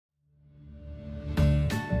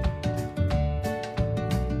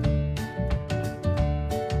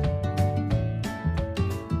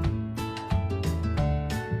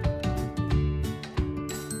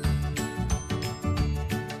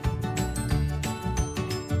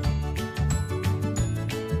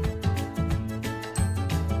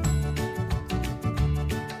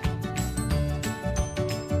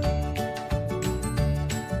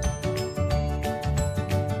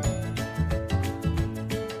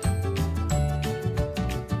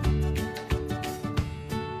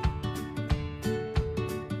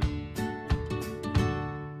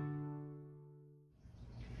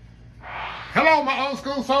Hello, my old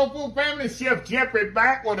school soul food family. Chef Jeffrey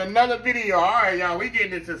back with another video. All right, y'all, we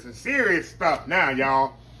getting into some serious stuff now,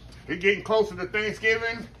 y'all. We're getting closer to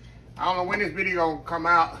Thanksgiving. I don't know when this video gonna come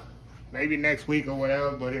out. Maybe next week or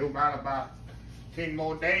whatever, but it'll about 10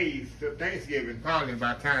 more days to Thanksgiving, probably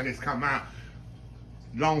by the time this come out.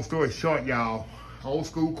 Long story short, y'all, old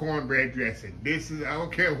school cornbread dressing. This is, I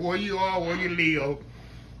don't care where you are, where you live,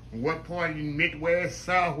 what part of the Midwest,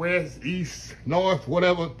 Southwest, East, North,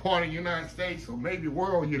 whatever part of the United States, or maybe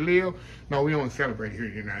world you live. No, we don't celebrate here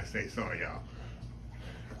in the United States, sorry y'all.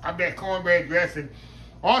 I bet cornbread dressing,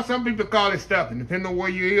 or some people call it stuffing, depending on where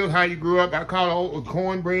you live, how you grew up. I call it old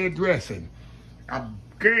cornbread dressing. I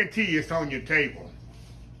guarantee you it's on your table.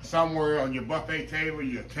 Somewhere on your buffet table,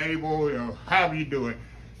 your table, or however you do it,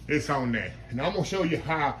 it's on there. And I'm gonna show you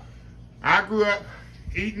how I grew up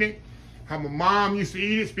eating it, how my mom used to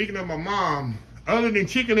eat it. Speaking of my mom, other than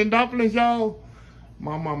chicken and dumplings, y'all,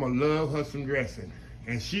 my mama loved her some dressing.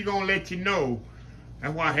 And she gonna let you know,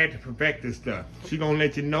 that's why I had to perfect this stuff. She gonna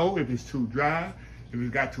let you know if it's too dry, if it's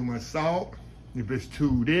got too much salt, if it's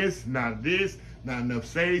too this, not enough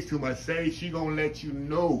sage, too much sage. She gonna let you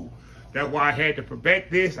know. That's why I had to perfect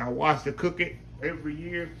this. I watched her cook it every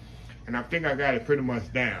year, and I think I got it pretty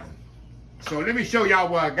much down. So let me show y'all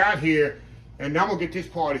what I got here, and I'm gonna get this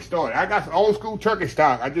party started. I got some old school turkey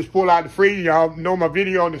stock. I just pulled out the freezer. Y'all know my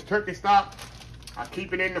video on this turkey stock. I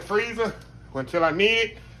keep it in the freezer until I need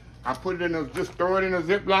it. I put it in just throw it in a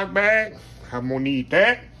Ziploc bag. I'm gonna need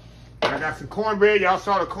that. I got some cornbread. Y'all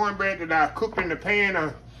saw the cornbread that I cooked in the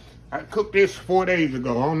pan. I cooked this 4 days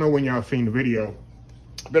ago. I don't know when y'all seen the video.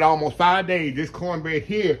 Been almost 5 days. This cornbread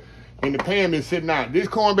here in the pan been sitting out. This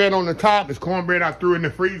cornbread on the top is cornbread I threw in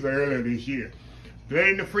the freezer earlier this year. Threw it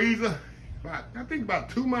in the freezer. I think about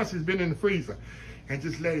 2 months it's been in the freezer. And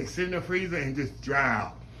just let it sit in the freezer and just dry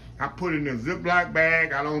out. I put it in a Ziploc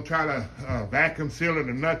bag. I don't try to vacuum seal it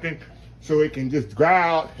or nothing, so it can just dry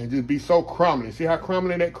out and just be so crumbly. See how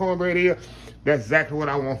crumbly that cornbread is? That's exactly what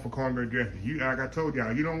I want for cornbread dressing. Like I told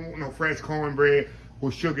y'all, you don't want no fresh cornbread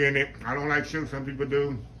with sugar in it. I don't like sugar, some people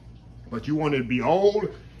do. But you want it to be old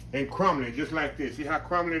and crumbly, just like this. See how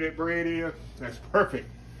crumbly that bread is? That's perfect.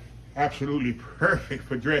 Absolutely perfect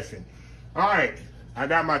for dressing. All right, I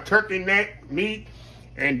got my turkey neck meat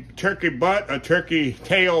and turkey butt, or turkey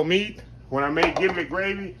tail meat. When I make giblet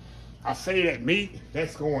gravy, I say that meat,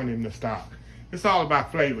 that's going in the stock. It's all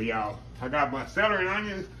about flavor, y'all. I got my celery and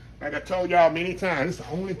onions. Like I told y'all many times, it's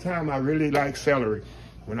the only time I really like celery.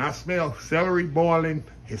 When I smell celery boiling,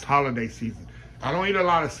 it's holiday season. I don't eat a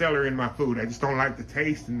lot of celery in my food. I just don't like the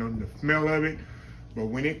taste and the smell of it. But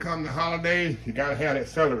when it comes to holidays, you gotta have that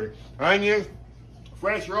celery. Onions,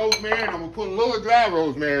 fresh rosemary, and I'm gonna put a little dry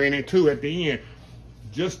rosemary in it too at the end,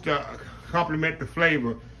 just to complement the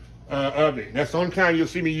flavor of it. That's the only time you'll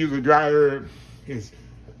see me use a dry herb is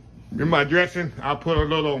in my dressing. I'll put a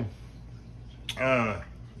little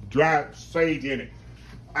dry sage in it.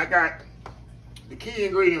 I got the key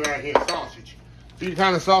ingredient right here, sausage. See the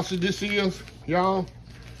kind of sausage this is, y'all?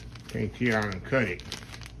 Can't tear out and cut it.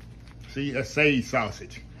 See, that's sage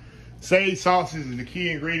sausage. Sage sausage is the key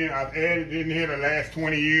ingredient. I've added in here the last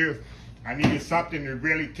 20 years. I needed something to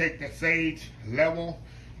really take the sage level.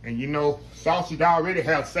 And you know, sausage already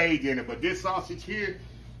have sage in it, but this sausage here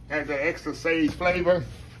has an extra sage flavor.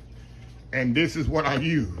 And this is what I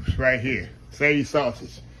use right here, sage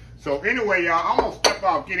sausage. So anyway, y'all, I'm gonna step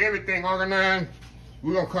off, get everything organized.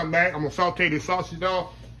 We're gonna come back. I'm gonna saute the sausage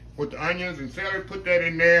off with the onions and celery, put that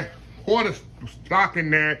in there, pour the stock in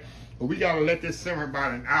there, but we gotta let this simmer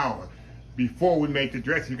about an hour before we make the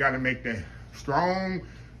dressing. You gotta make the strong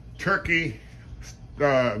turkey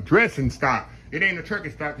dressing stock. It ain't a turkey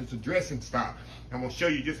stock, it's a dressing stock. I'm gonna show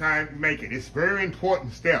you just how to make it. It's a very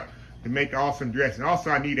important step to make the awesome dressing. Also,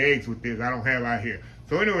 I need eggs with this. I don't have out here.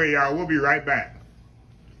 So anyway, y'all, we'll be right back.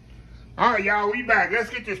 All right, y'all, we back. Let's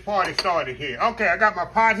get this party started here. Okay, I got my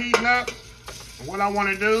pot heating up. And what I want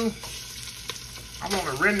to do, I want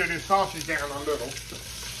to render this sausage down a little.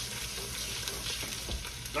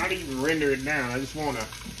 Not even render it down. I just want to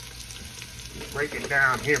break it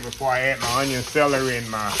down here before I add my onion, celery, and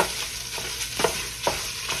my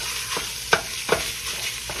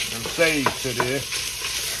sage to this.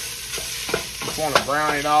 Just want to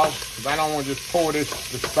brown it off because I don't want to just pour the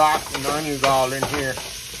stock and the onions all in here.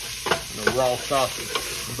 The raw sausage.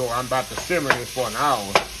 So I'm about to simmer this for an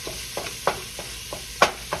hour.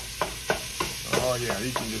 Oh yeah,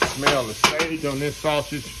 you can just smell the sage on this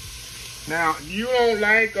sausage. Now, you don't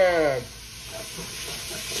like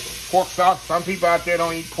pork sauce. Some people out there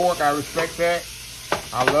don't eat pork. I respect that.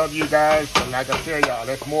 I love you guys. But like I tell y'all,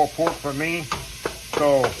 that's more pork for me.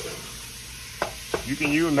 So You can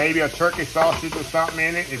use maybe a turkey sausage or something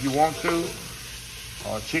in it if you want to.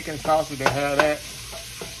 Or chicken sausage, they have that.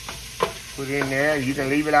 Put it in there. You can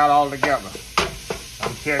leave it out all together.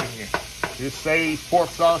 I'm telling you, this sage pork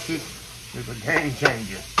sausage is a game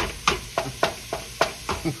changer.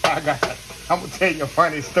 I'm gonna tell you a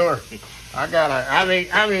funny story.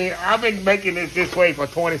 I've been making this way for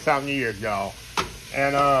 20-something years, y'all.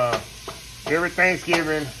 And every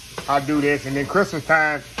Thanksgiving, I do this. And then Christmas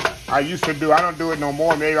time, I don't do it no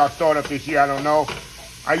more. Maybe I'll start up this year, I don't know.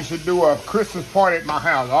 I used to do a Christmas party at my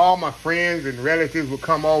house. All my friends and relatives would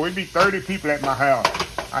come over. It'd be 30 people at my house.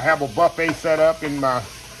 I have a buffet set up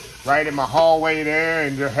right in my hallway there,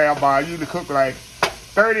 and I usually cook like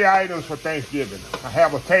 30 items for Thanksgiving. I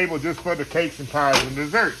have a table just for the cakes and pies and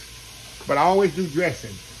desserts. But I always do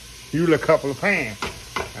dressing. Usually a couple of pans.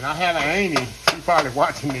 And I have an auntie, she's probably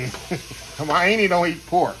watching this. My auntie don't eat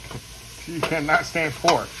pork. She cannot stand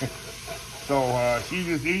pork. So she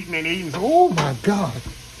just eating and eating. So, oh my God,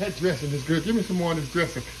 that dressing is good. Give me some more of this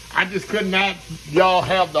dressing. I just could not, y'all,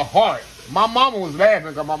 have the heart. My mama was laughing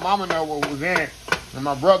because my mama knew what was in it, and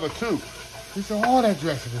my brother too. He said, oh, that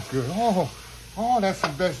dressing is good. Oh, that's the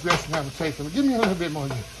best dressing I've ever tasted. Give me a little bit more.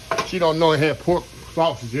 She don't know it had pork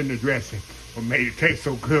sausage in the dressing, what made it taste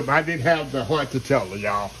so good. But I didn't have the heart to tell her,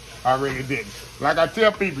 y'all. I really didn't. Like I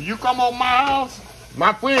tell people, you come over my house,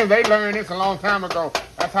 my friends, they learned this a long time ago.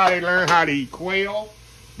 That's how they learn how to eat quail.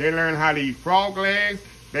 They learn how to eat frog legs.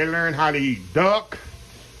 They learn how to eat duck.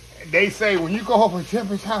 They say when you go over to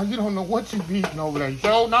Jeffrey's house, you don't know what you're eating over there. You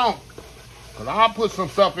sure don't. Because I'll put some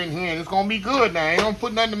stuff in here and it's going to be good now. I ain't going to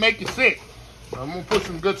put nothing to make you sick. I'm going to put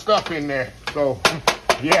some good stuff in there. So,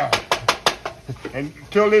 yeah. And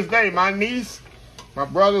till this day, my niece, my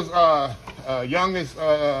brother's youngest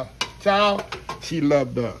child, she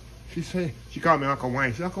loved duck. She called me Uncle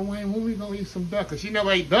Wayne. She said, Uncle Wayne, when we going to eat some duck? Because she never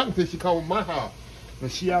ate duck until she came to my house.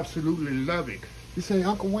 But she absolutely loved it. She said,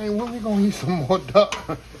 Uncle Wayne, when we going to eat some more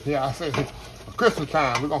duck? Yeah, I said, Christmas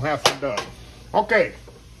time, we're going to have some duck. Okay.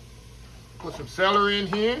 Put some celery in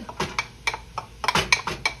here.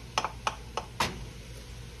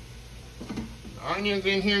 Onions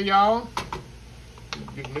in here, y'all.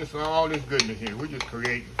 Getting this all this goodness here. We're just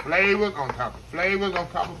creating flavors on top of flavors on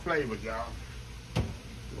top of flavors, y'all.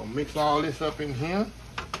 We're gonna mix all this up in here.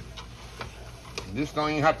 And this don't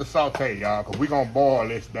even have to saute, y'all, because we're gonna boil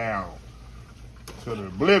this down to the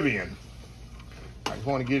oblivion. I just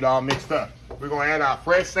want to get it all mixed up. We're gonna add our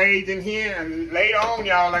fresh sage in here, and later on,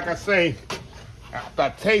 y'all, like I say, after I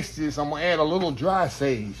taste this, I'm gonna add a little dry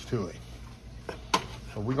sage to it.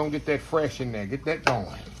 So we're gonna get that fresh in there, get that going.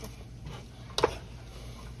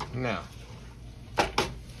 Now,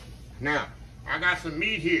 I got some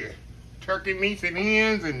meat here. Turkey meats and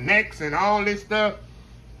ends and necks and all this stuff.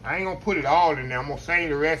 I ain't gonna put it all in there. I'm gonna save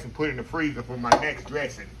the rest and put it in the freezer for my next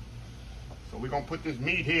dressing. So we're gonna put this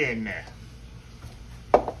meat here in there.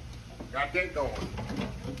 Got that going.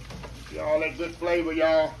 See all that good flavor,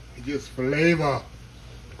 y'all? It's just flavor.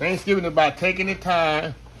 Thanksgiving is about taking the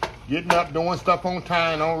time, getting up, doing stuff on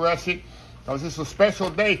time, don't rush it. Because it's a special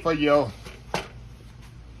day for your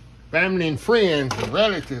family and friends and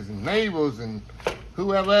relatives and neighbors and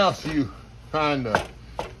whoever else you trying to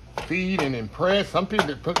feed and impress. Some people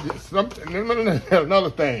that put another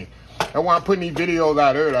thing. That's why I'm putting these videos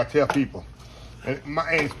out early. I tell people, and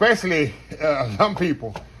especially some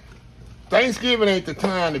people, Thanksgiving ain't the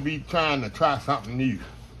time to be trying to try something new.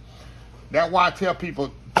 That's why I tell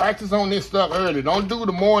people, practice on this stuff early. Don't do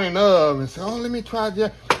the morning of and say, oh, let me try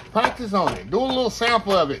that. Practice on it. Do a little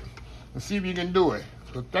sample of it and see if you can do it.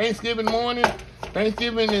 So Thanksgiving morning,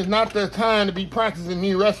 Thanksgiving is not the time to be practicing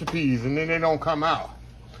new recipes and then they don't come out.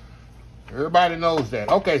 Everybody knows that.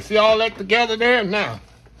 Okay, see all that together there? Now,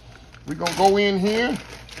 we're going to go in here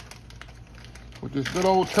with this good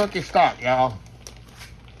old turkey stock, y'all.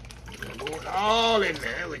 Go it all in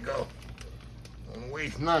there. There we go. Don't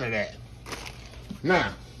waste none of that.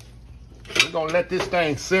 Now, we're going to let this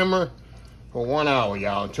thing simmer for 1 hour,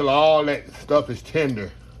 y'all, until all that stuff is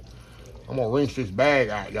tender. I'm going to rinse this bag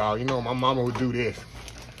out, y'all. You know my mama would do this.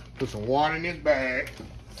 Put some water in this bag.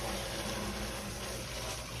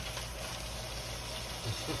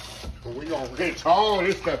 We're going to rinse all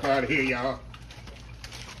this stuff out of here, y'all.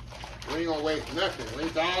 We ain't going to waste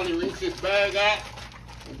nothing. Rinse this bag out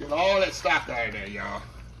and get all that stock out of there, y'all.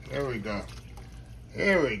 There we go.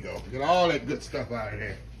 There we go. Get all that good stuff out of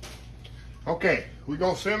there. Okay, we're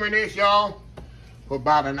going to simmer this, y'all, for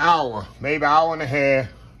about an hour, maybe an hour and a half.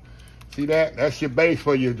 See that? That's your base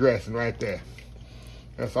for your dressing right there.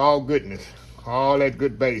 That's all goodness. All that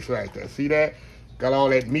good base right there. See that? Got all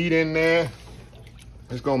that meat in there.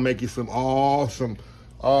 It's going to make you some awesome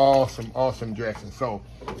Awesome, awesome dressing. So,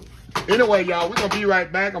 anyway, y'all, we're gonna be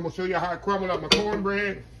right back. I'm gonna show you how I crumble up my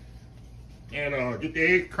cornbread and get the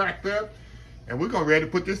eggs cracked up. And we're gonna ready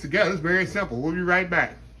to put this together. It's very simple. We'll be right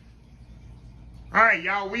back. All right,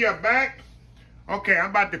 y'all, we are back. Okay,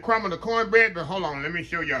 I'm about to crumble the cornbread, but hold on, let me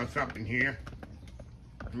show y'all something here.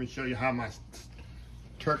 Let me show you how my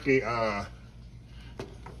turkey,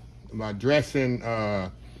 my dressing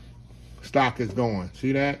stock is going.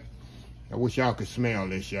 See that? I wish y'all could smell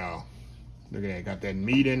this, y'all. Look at that, got that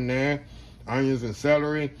meat in there, onions and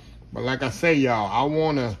celery. But like I say, y'all, I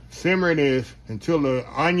wanna simmer this until the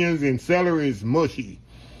onions and celery is mushy.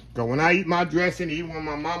 Cause when I eat my dressing, even when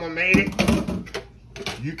my mama made it,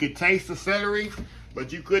 you could taste the celery,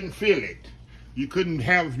 but you couldn't feel it. You couldn't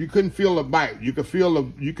feel the bite. You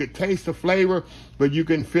could taste the flavor, but you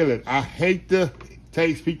couldn't feel it. I hate to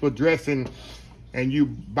taste people dressing and you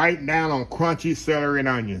bite down on crunchy celery and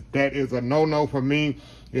onions. That is a no-no for me.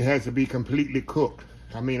 It has to be completely cooked.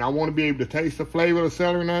 I mean, I want to be able to taste the flavor of the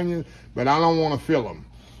celery and onions, but I don't want to feel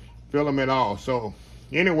them at all. So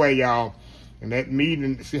anyway, y'all, and that meat,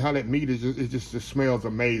 and see how that meat is just, it just smells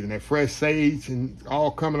amazing. That fresh sage and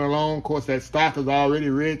all coming along. Of course, that stock is already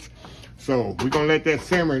rich. So we're gonna let that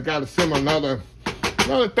simmer. It gotta simmer another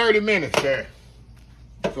 30 minutes there.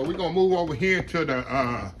 So we're gonna move over here to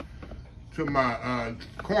the to my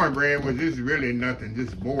cornbread, which is really nothing,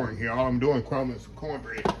 just boring here. All I'm doing crumbling some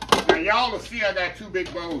cornbread. Now y'all will see I got two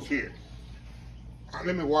big bowls here.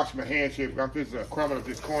 Let me wash my hands here because I'm just crumbling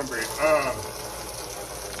this cornbread.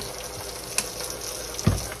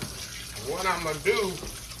 What I'm gonna do,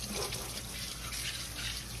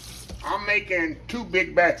 I'm making two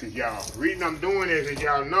big batches, y'all. The reason I'm doing this is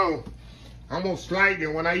y'all know I'm gonna slightly,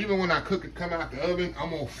 even when I cook it, come out the oven,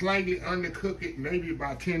 I'm gonna slightly undercook it, maybe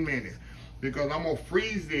about 10 minutes. Because I'm gonna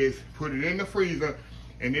freeze this, put it in the freezer,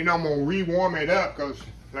 and then I'm gonna re-warm it up. Because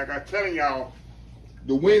like I'm telling y'all,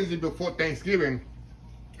 the Wednesday before Thanksgiving,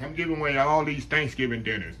 I'm giving away all these Thanksgiving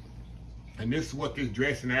dinners. And this is what this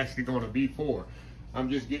dressing actually gonna be for. I'm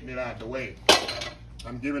just getting it out of the way.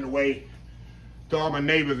 I'm giving away to all my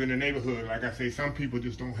neighbors in the neighborhood. Like I say, some people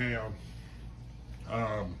just don't have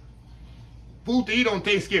food to eat on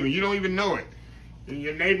Thanksgiving. You don't even know it. And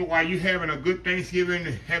your neighbor, while you having a good Thanksgiving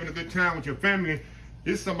and having a good time with your family,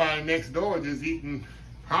 there's somebody next door just eating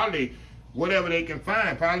probably whatever they can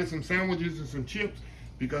find, probably some sandwiches and some chips,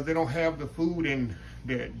 because they don't have the food and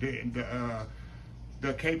the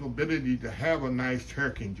capability to have a nice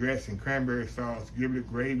turkey and dressing, cranberry sauce, giblet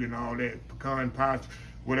gravy and all that, pecan pie,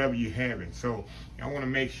 whatever you're having. So I want to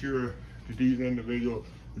make sure that these individuals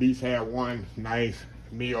at least have one nice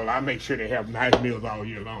meal. I make sure they have nice meals all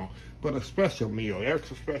year long, but a special meal,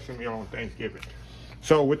 extra special meal on Thanksgiving.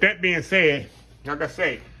 So with that being said, like I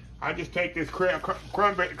say, I just take this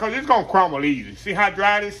cornbread, because it's going to crumble easy. See how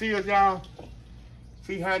dry this is, y'all?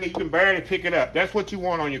 See how you can barely pick it up. That's what you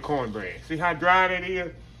want on your cornbread. See how dry that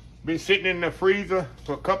is? Been sitting in the freezer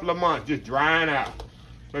for a couple of months, just drying out.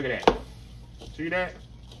 Look at that. See that?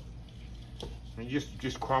 And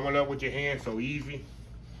just crumble up with your hand so easy.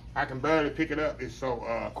 I can barely pick it up. It's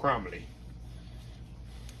so crumbly.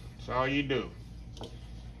 That's all you do.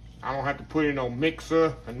 I don't have to put it in no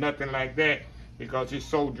mixer or nothing like that because it's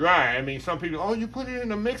so dry. I mean, some people, oh, you put it in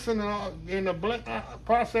the mixer and in the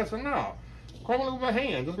processor. No. Crumble it with my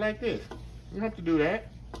hand, just like this. You don't have to do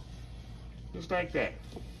that. Just like that.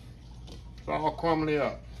 It's all crumbly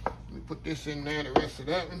up. Let me put this in there, the rest of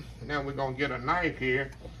that one. And now we're going to get a knife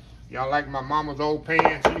here. Y'all like my mama's old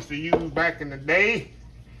pan she used to use back in the day.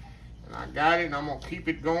 And I got it, and I'm going to keep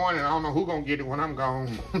it going. And I don't know who's going to get it when I'm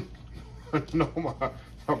gone. No,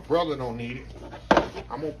 my brother don't need it.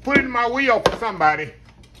 I'm going to put it in my wheel for somebody.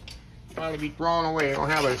 Probably be thrown away. I'm going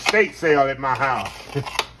to have an estate sale at my house.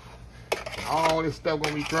 All this stuff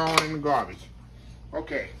gonna be thrown in the garbage.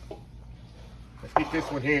 Okay, let's get this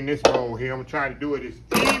one here in this bowl here. I'm gonna try to do it as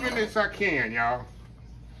even as I can, y'all.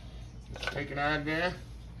 Just take it out of there.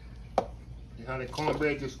 See how the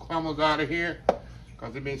cornbread just crumbles out of here?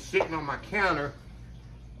 Because it's been sitting on my counter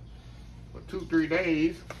for 2-3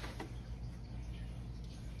 days.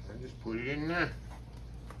 I just put it in there.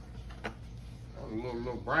 A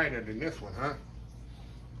little brighter than this one, huh?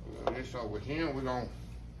 This over here, we're gonna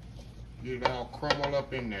get it all crumbled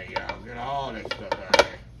up in there, y'all. Get all that stuff out of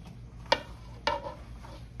there.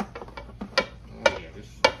 Oh yeah, this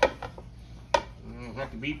don't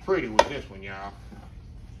have to be pretty with this one, y'all.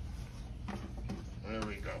 There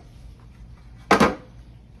we go.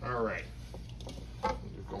 All right. I'm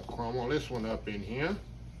just gonna crumble this one up in here.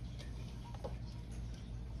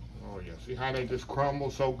 Oh yeah, see how they just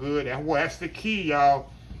crumble so good? That's the key,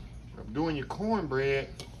 y'all. Of doing your cornbread.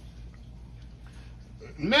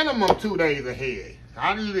 minimum 2 days ahead.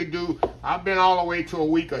 I've been all the way to a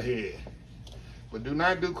week ahead. But do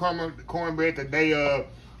not do cornbread the day of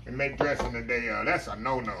and make dressing the day of. That's a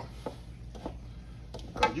no-no.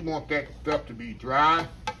 Because you want that stuff to be dry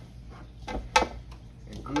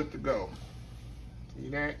and good to go. See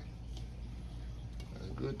that? That's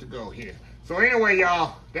good to go here. So anyway,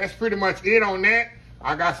 y'all, that's pretty much it on that.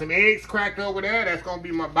 I got some eggs cracked over there. That's going to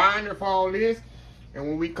be my binder for all this. And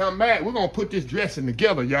when we come back, we're going to put this dressing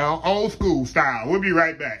together, y'all. Old school style. We'll be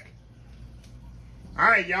right back. All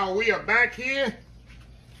right, y'all. We are back here.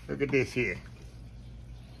 Look at this here.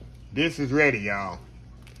 This is ready, y'all.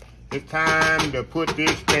 It's time to put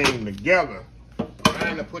this thing together.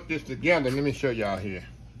 Time to put this together. Let me show y'all here.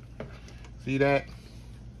 See that?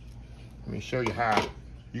 Let me show you how.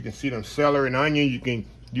 You can see them celery and onion. You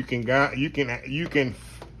can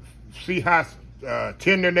see how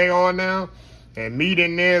tender they are now. And meat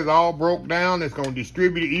in there is all broke down. It's gonna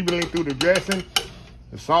distribute it evenly through the dressing.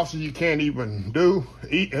 The sausage you can't even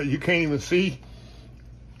eat. You can't even see.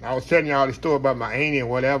 I was telling y'all the story about my auntie and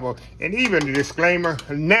whatever. And even the disclaimer,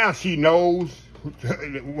 now she knows.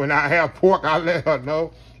 When I have pork, I let her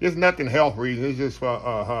know. It's nothing health reasons. It's just for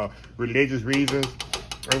her religious reasons.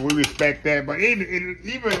 And we respect that. But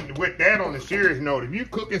even with that, on a serious note, if you're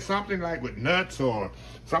cooking something like with nuts, or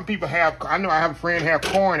some people have, I know I have a friend have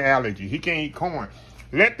corn allergy. He can't eat corn.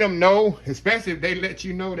 Let them know, especially if they let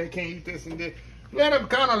you know they can't eat this and this. Let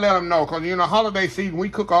them know, because, you know, holiday season, we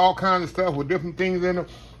cook all kinds of stuff with different things in them.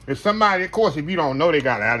 If somebody, of course, if you don't know they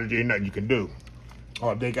got an allergy, ain't nothing you can do.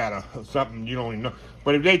 Or if they got something you don't even know.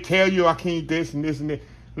 But if they tell you, I can't eat this and this and this,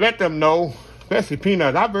 let them know. Especially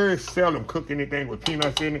peanuts. I very seldom cook anything with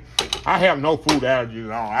peanuts in it. I have no food allergies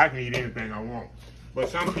at all. I can eat anything I want. But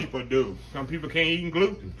some people do. Some people can't eat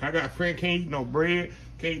gluten. I got a friend can't eat no bread,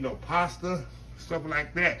 can't eat no pasta, stuff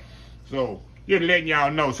like that. So, just letting y'all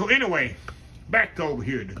know. So anyway, back to over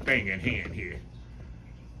here, the thing at hand here.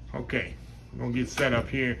 Okay, we're gonna get set up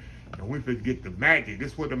here, and we forget the magic.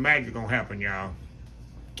 This is where the magic gonna happen, y'all.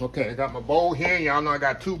 Okay, I got my bowl here. Y'all know I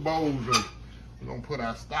got 2 bowls. We're gonna put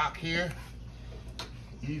our stock here.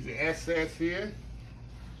 Easy access here.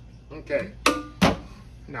 Okay.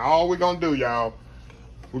 Now all we're gonna do, y'all,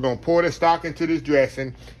 we're gonna pour the stock into this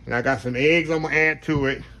dressing, and I got some eggs I'm gonna add to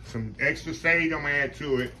it, some extra sage I'm gonna add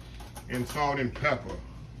to it, and salt and pepper.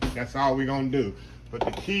 That's all we're gonna do. But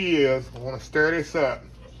the key is, I wanna stir this up.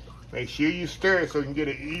 Make sure you stir it so you can get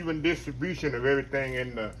an even distribution of everything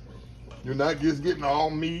in the, you're not just getting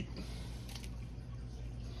all meat.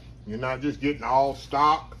 You're not just getting all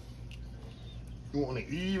stock. You want an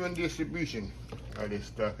even distribution of this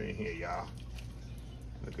stuff in here, y'all.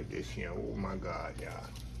 Look at this here. Oh my God, y'all.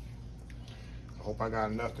 I hope I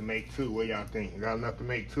got enough to make 2. What y'all think? You got enough to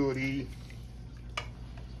make 2 of these?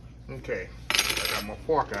 Okay. I got my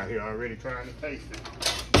fork out here already trying to taste it.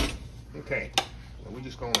 Okay. So we're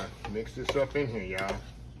just gonna mix this up in here, y'all.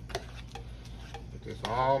 Get this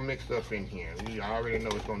all mixed up in here. We already know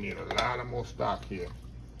it's gonna need a lot of more stock here.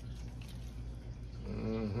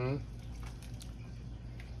 Mm-hmm.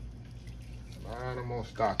 A lot of more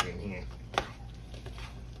stock in here.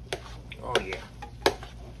 Oh yeah.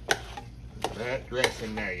 That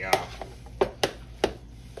dressing there, y'all.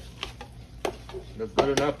 Looks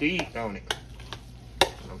good enough to eat, don't it?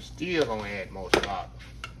 And I'm still gonna add more stock.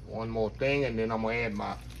 One more thing, and then I'm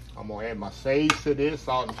gonna add my sage to this,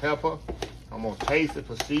 salt and pepper. I'm gonna taste it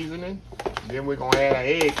for seasoning. Then we're gonna add our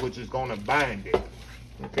egg, which is gonna bind it.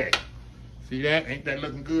 Okay. See that? Ain't that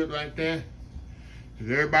looking good right there? Has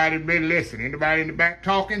everybody been listening? Anybody in the back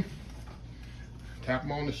talking? Tap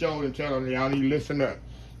them on the shoulder and tell them y'all need to listen up.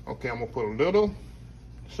 Okay, I'm gonna put a little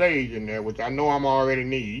sage in there, which I know I'm already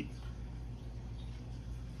need.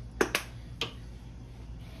 Some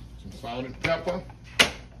salt and pepper,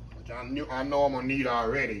 which I know I'm gonna need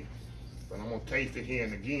already, but I'm gonna taste it here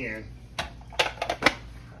and again.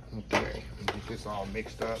 Okay, get this all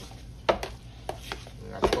mixed up.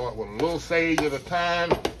 I start with a little sage at a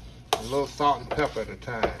time, a little salt and pepper at a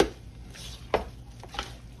time.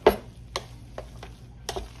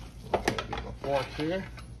 Okay, get my fork here.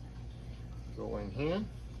 Go in here.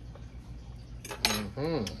 A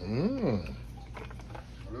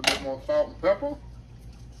little bit more salt and pepper.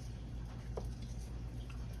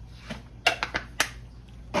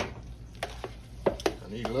 I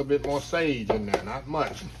need a little bit more sage in there, not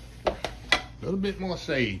much. A little bit more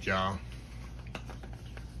sage, y'all.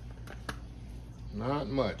 Not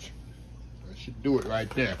much. I should do it right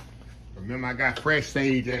there. Remember, I got fresh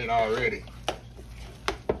sage in it already.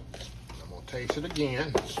 I'm gonna taste it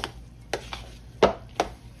again.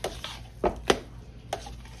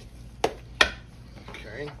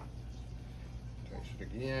 Okay. Taste it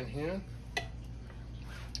again here.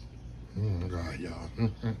 God, y'all.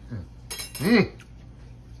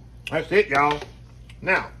 That's it, y'all.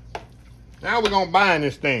 Now we're gonna bind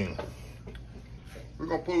this thing. We're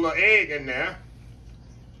gonna put a little egg in there.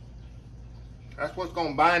 That's what's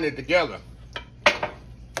gonna bind it together.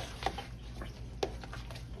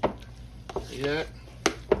 See that?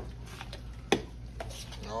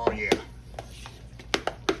 Oh yeah.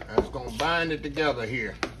 That's gonna bind it together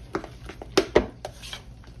here.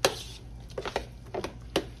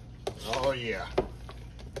 Oh yeah.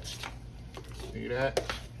 See that?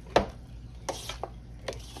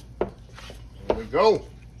 There we go.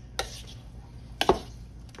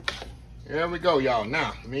 There we go, y'all.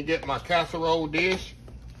 Now, let me get my casserole dish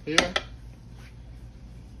here. Get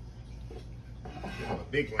a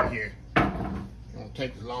big one here. It won't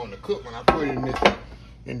take as long to cook when I put it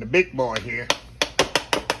in the big boy here.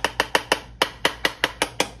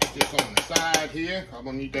 Put this on the side here. I'm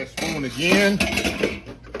gonna need that spoon again.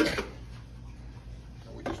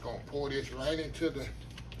 We're just gonna pour this right into the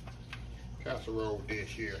casserole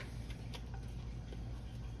dish here.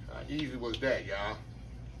 How easy was that, y'all?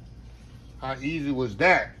 How easy was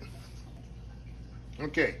that?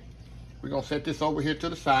 Okay, we're gonna set this over here to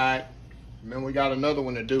the side. And then we got another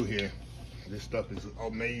one to do here. This stuff is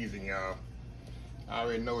amazing, y'all. I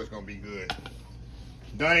already know it's gonna be good.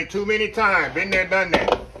 Done it too many times, been there, done that.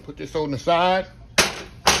 Put this on the side,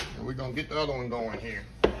 and we're gonna get the other one going here.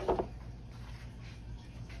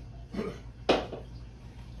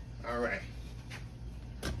 All right,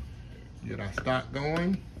 get our stock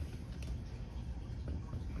going.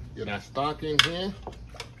 Get our stock in here,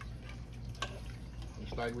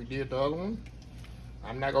 just like we did the other one.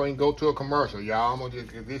 I'm not going to go to a commercial, y'all. I'm gonna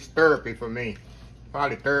just, cause this therapy for me.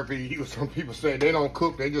 Probably therapy to you. Some people say they don't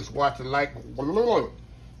cook, they just watch it like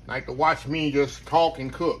to watch me just talk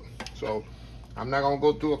and cook. So I'm not going to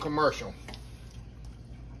go through a commercial.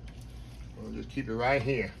 We'll just keep it right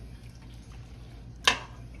here.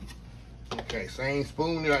 Okay, same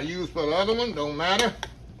spoon that I used for the other one, don't matter.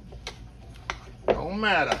 Don't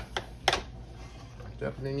matter.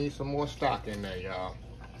 Definitely need some more stock in there, y'all.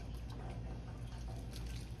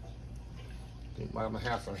 Think I'm gonna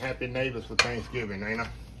have some happy neighbors for Thanksgiving, ain't I?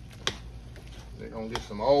 They're gonna get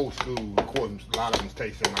some old school. Of course, a lot of them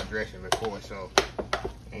tasted my dressing before, so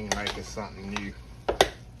ain't like it's something new. A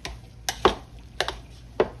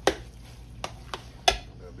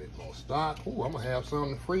little bit more stock. Ooh, I'm gonna have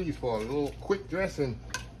something to freeze for a little quick dressing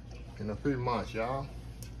in a few months, y'all.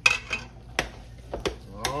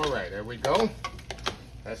 All right, there we go.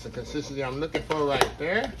 That's the consistency I'm looking for right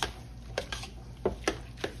there.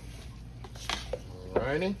 All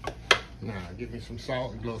righty. Now, give me some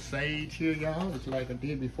salt and a little sage here, y'all, just like I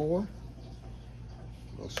did before.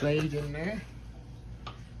 A little sage in there.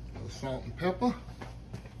 A little salt and pepper.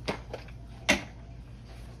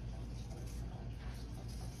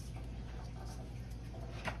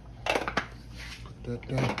 Put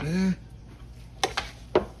that there.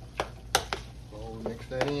 Mix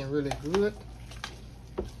that in really good.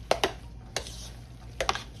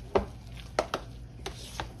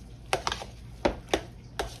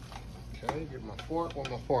 Okay, get my fork. Where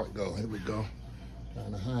my fork go? Here we go.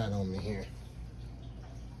 Trying to hide on me here.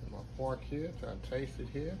 Get my fork here. Try to taste it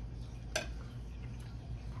here.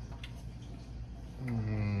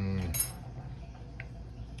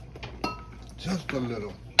 Just a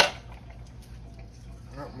little.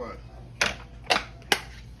 Not much.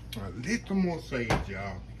 A little more sage,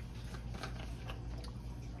 y'all.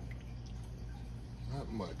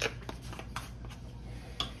 Not much.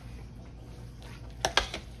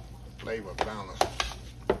 Flavor balance.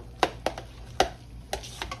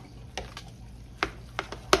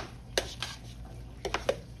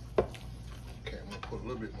 Okay, I'm gonna put a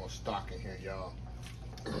little bit more stock in here, y'all.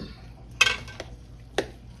 I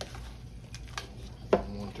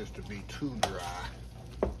don't want this to be too dry.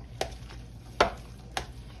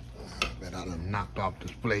 I done knocked off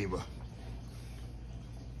this flavor.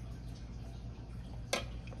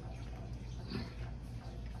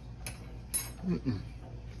 A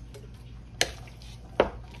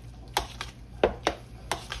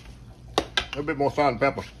little bit more salt and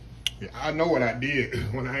pepper. Yeah, I know what I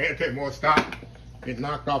did when I had that more stock. It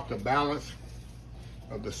knocked off the balance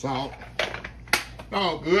of the salt.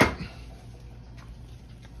 All good.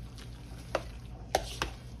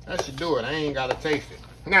 That should do it. I ain't gotta taste it.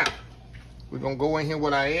 Now, we're gonna go in here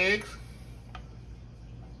with our eggs.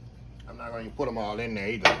 I'm not gonna put them all in there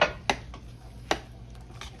either.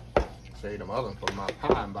 Save them others for my pie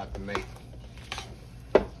I'm about to make.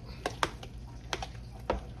 There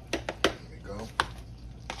we go.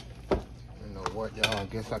 what, y'all? I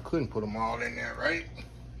guess I couldn't put them all in there, right?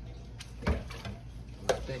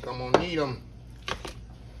 I think I'm gonna need them.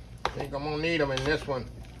 I think I'm gonna need them in this one.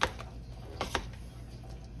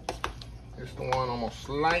 This is the one I'm gonna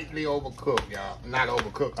slightly overcook, y'all. Not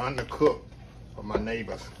overcook, undercook for my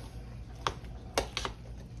neighbors.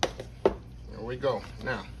 There we go.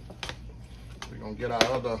 Now, we're gonna get our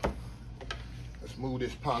other, let's move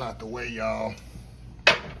this pot out the way, y'all.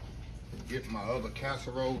 Get my other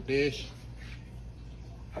casserole dish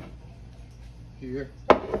here.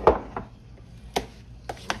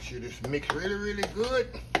 Make sure this mix really, really good.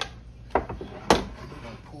 I'm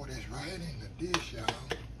gonna pour this right in the dish, y'all.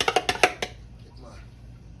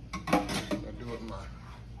 I'll do it in my,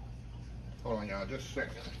 hold on, y'all, just a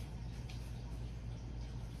second.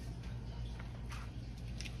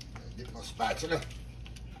 Get my spatula.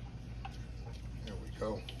 There we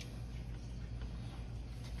go.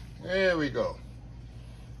 There we go.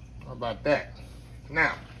 How about that?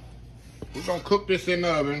 Now, we're gonna cook this in the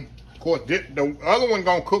oven. Of course, the other one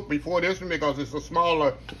gonna cook before this one because it's a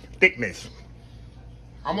smaller thickness.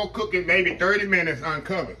 I'm gonna cook it maybe 30 minutes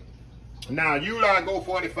uncovered. Now, usually I go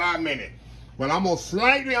 45 minutes. But I'm gonna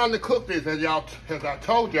slightly undercook this, as I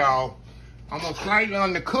told y'all. I'm gonna slightly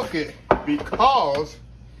undercook it because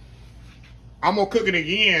I'm gonna cook it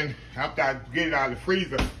again after I get it out of the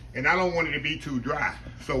freezer, and I don't want it to be too dry.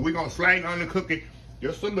 So we're gonna slightly undercook it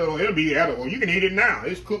just a little. It'll be edible. You can eat it now.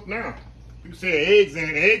 It's cooked now. You say eggs in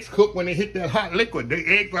it. Eggs cook when they hit that hot liquid. The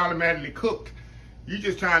eggs automatically cooked. You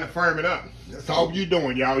just trying to firm it up. That's all you're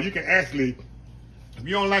doing, y'all. You can actually, if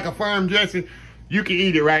you don't like a firm dressing, you can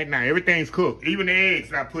eat it right now. Everything's cooked. Even the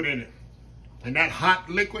eggs I put in it. And that hot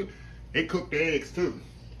liquid, it cooked the eggs too.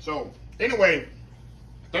 So anyway,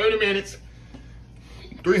 30 minutes,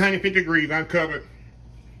 350 degrees uncovered.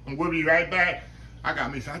 And we'll be right back. I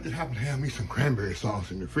just happen to have me some cranberry sauce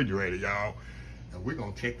in the refrigerator, y'all. And we're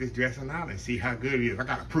gonna check this dressing out and see how good it is. I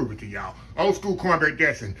gotta prove it to y'all. Old school cornbread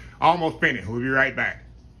dressing, almost finished. We'll be right back.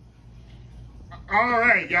 All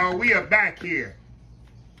right, y'all, we are back here.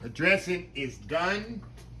 The dressing is done.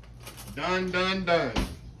 Done.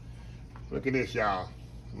 Look at this, y'all.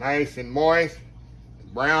 Nice and moist.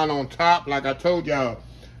 Brown on top, like I told y'all.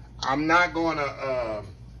 I'm not gonna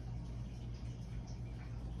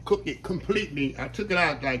cook it completely. I took it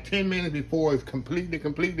out like 10 minutes before it's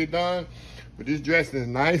completely done. But this dressing is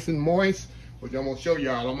nice and moist, which I'm gonna show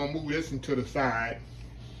y'all. I'm gonna move this into the side,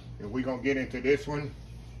 and we're gonna get into this one.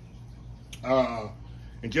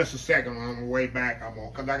 In just a second, on the way back,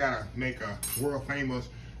 cause I gotta make a world famous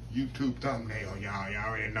YouTube thumbnail, y'all. Y'all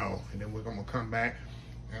already know. And then we're gonna come back,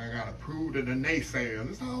 and I gotta prove to the naysayers.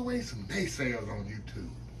 There's always some naysayers on YouTube.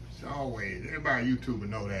 It's always. Everybody on YouTube will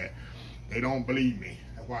know that. They don't believe me.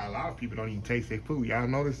 That's why a lot of people don't even taste their food. Y'all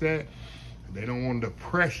notice that? They don't want the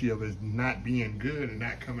pressure of it not being good and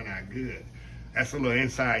not coming out good. That's a little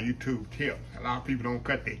inside YouTube tip. A lot of people don't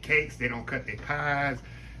cut their cakes. They don't cut their pies.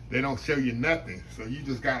 They don't show you nothing. So you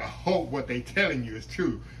just gotta hope what they telling you is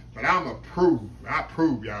true. But I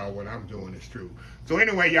prove y'all what I'm doing is true. So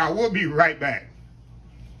anyway, y'all, we'll be right back.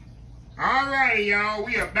 All right, y'all,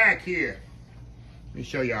 we are back here. Let me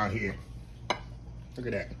show y'all here. Look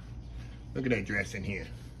at that. Look at that dressing here.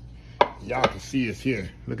 Y'all can see it's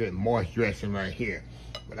here. Look at that moist dressing right here.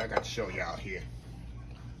 But I got to show y'all here.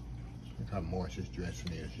 Look how moist this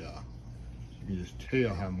dressing is, y'all. You can just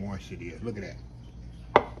tell how moist it is. Look at that.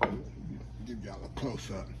 Give y'all a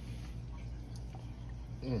close up.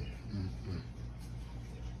 I'm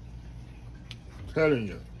telling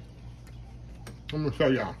you. I'm gonna show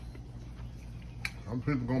y'all. Some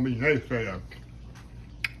people gonna be naysayers.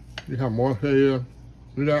 See how moist it is?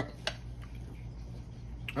 See that?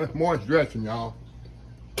 That's moist dressing, y'all.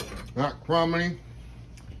 Not crumbly.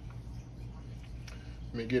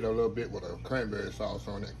 Let me get a little bit with a cranberry sauce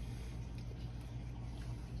on it.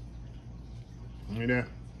 See that?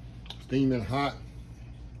 Steaming hot.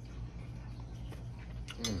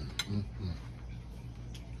 Let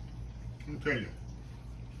me tell you.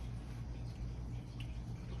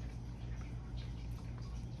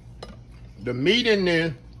 The meat in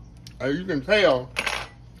there, as you can tell,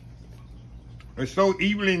 it's so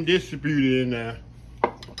evenly distributed in there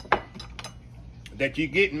that you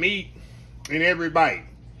get meat in every bite.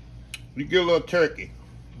 You get a little turkey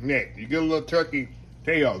neck, you get a little turkey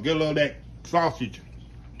tail, get a little of that sausage.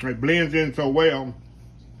 It blends in so well.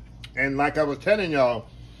 And like I was telling y'all,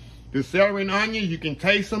 the celery and onions, you can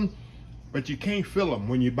taste them, but you can't feel them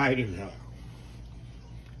when you bite it.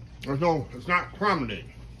 It's not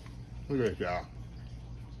crumbling. Look at this,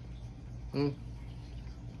 y'all.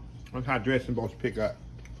 That's how dressing supposed to pick up.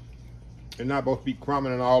 It's not supposed to be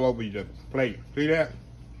crumbling all over the plate. See that?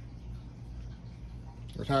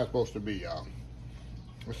 That's how it's supposed to be, y'all.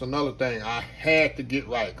 It's another thing I had to get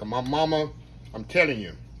right. Because my mama, I'm telling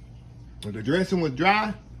you, if the dressing was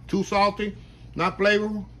dry, too salty, not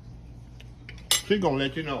flavorful, she's going to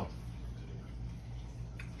let you know.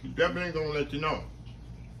 She definitely going to let you know.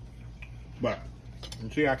 But, you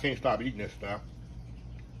see, I can't stop eating this stuff.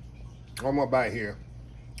 One more bite here.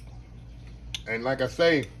 And like I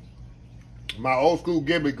say, my old school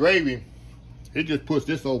giblet gravy, it just puts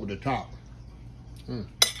this over the top. It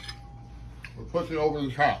puts it over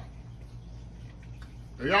the top.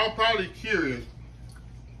 Y'all probably curious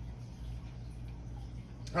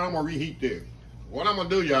how I'm gonna reheat this. What I'm gonna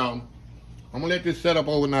do, y'all, I'm gonna let this set up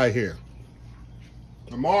overnight here.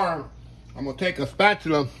 Tomorrow, I'm gonna take a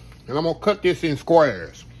spatula and I'm gonna cut this in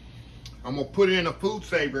squares. I'm gonna put it in a food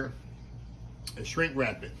saver and shrink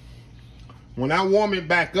wrap it. When I warm it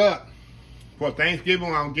back up for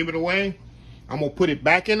Thanksgiving, I'll give it away. I'm gonna put it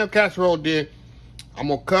back in the casserole dish. I'm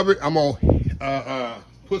gonna cover it. I'm gonna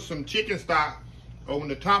put some chicken stock over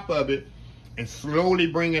the top of it and slowly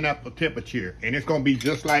bring it up the temperature. And it's gonna be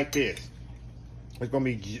just like this. It's gonna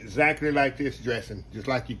be exactly like this dressing, just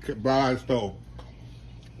like you could buy on the stove.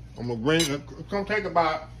 I'm gonna bring it. It's gonna take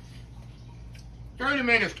about 30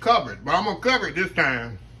 minutes covered, but I'm gonna cover it this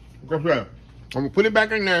time. I'm gonna put it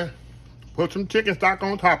back in there. Put some chicken stock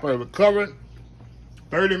on top of it. Cover it.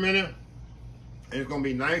 30 minutes. And it's gonna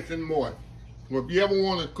be nice and moist. Well, if you ever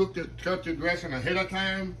want to cut your dressing ahead of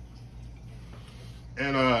time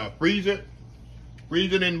and freeze it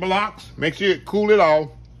in blocks, make sure you cool it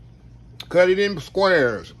off, cut it in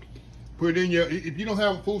squares, put it in your, if you don't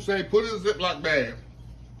have a food safe, put it in a Ziploc bag.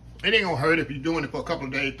 It ain't gonna hurt if you're doing it for a couple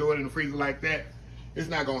of days, throw it in the freezer like that. It's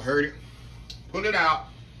not gonna hurt it. Pull it out,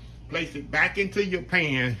 place it back into your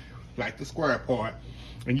pan, like the square part,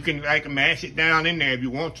 and you can like mash it down in there if you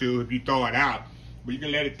want to, if you throw it out, but you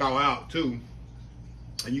can let it thaw out too.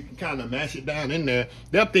 And you can kind of mash it down in there.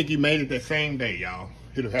 They'll think you made it that same day, y'all.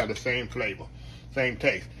 It'll have the same flavor, same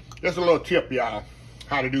taste. Just a little tip, y'all,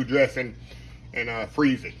 how to do dressing and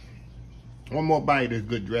freeze it. One more bite of this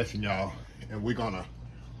good dressing, y'all, and we're gonna,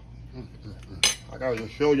 I gotta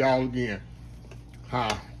just show y'all again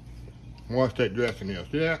how moist that dressing is.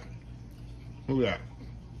 See that? Look at that.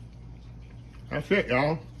 That's it,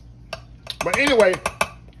 y'all. But anyway,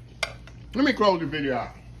 let me close the video out.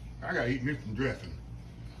 I gotta eat me some dressing.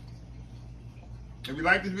 If you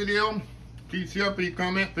like this video, please share, please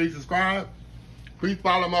comment, please subscribe. Please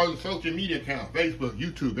follow my other social media accounts: Facebook,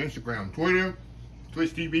 YouTube, Instagram, Twitter,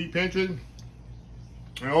 Twitch TV, Pinterest,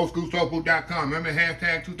 and oldschoolsoulfood.com. Remember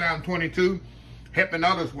hashtag 2022, helping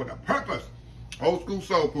others with a purpose. Old School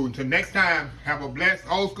Soul Food. Until next time, have a blessed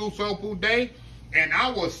Old School Soul Food day. And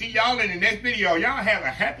I will see y'all in the next video. Y'all have a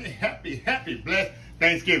happy, blessed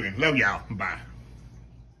Thanksgiving. Love y'all. Bye.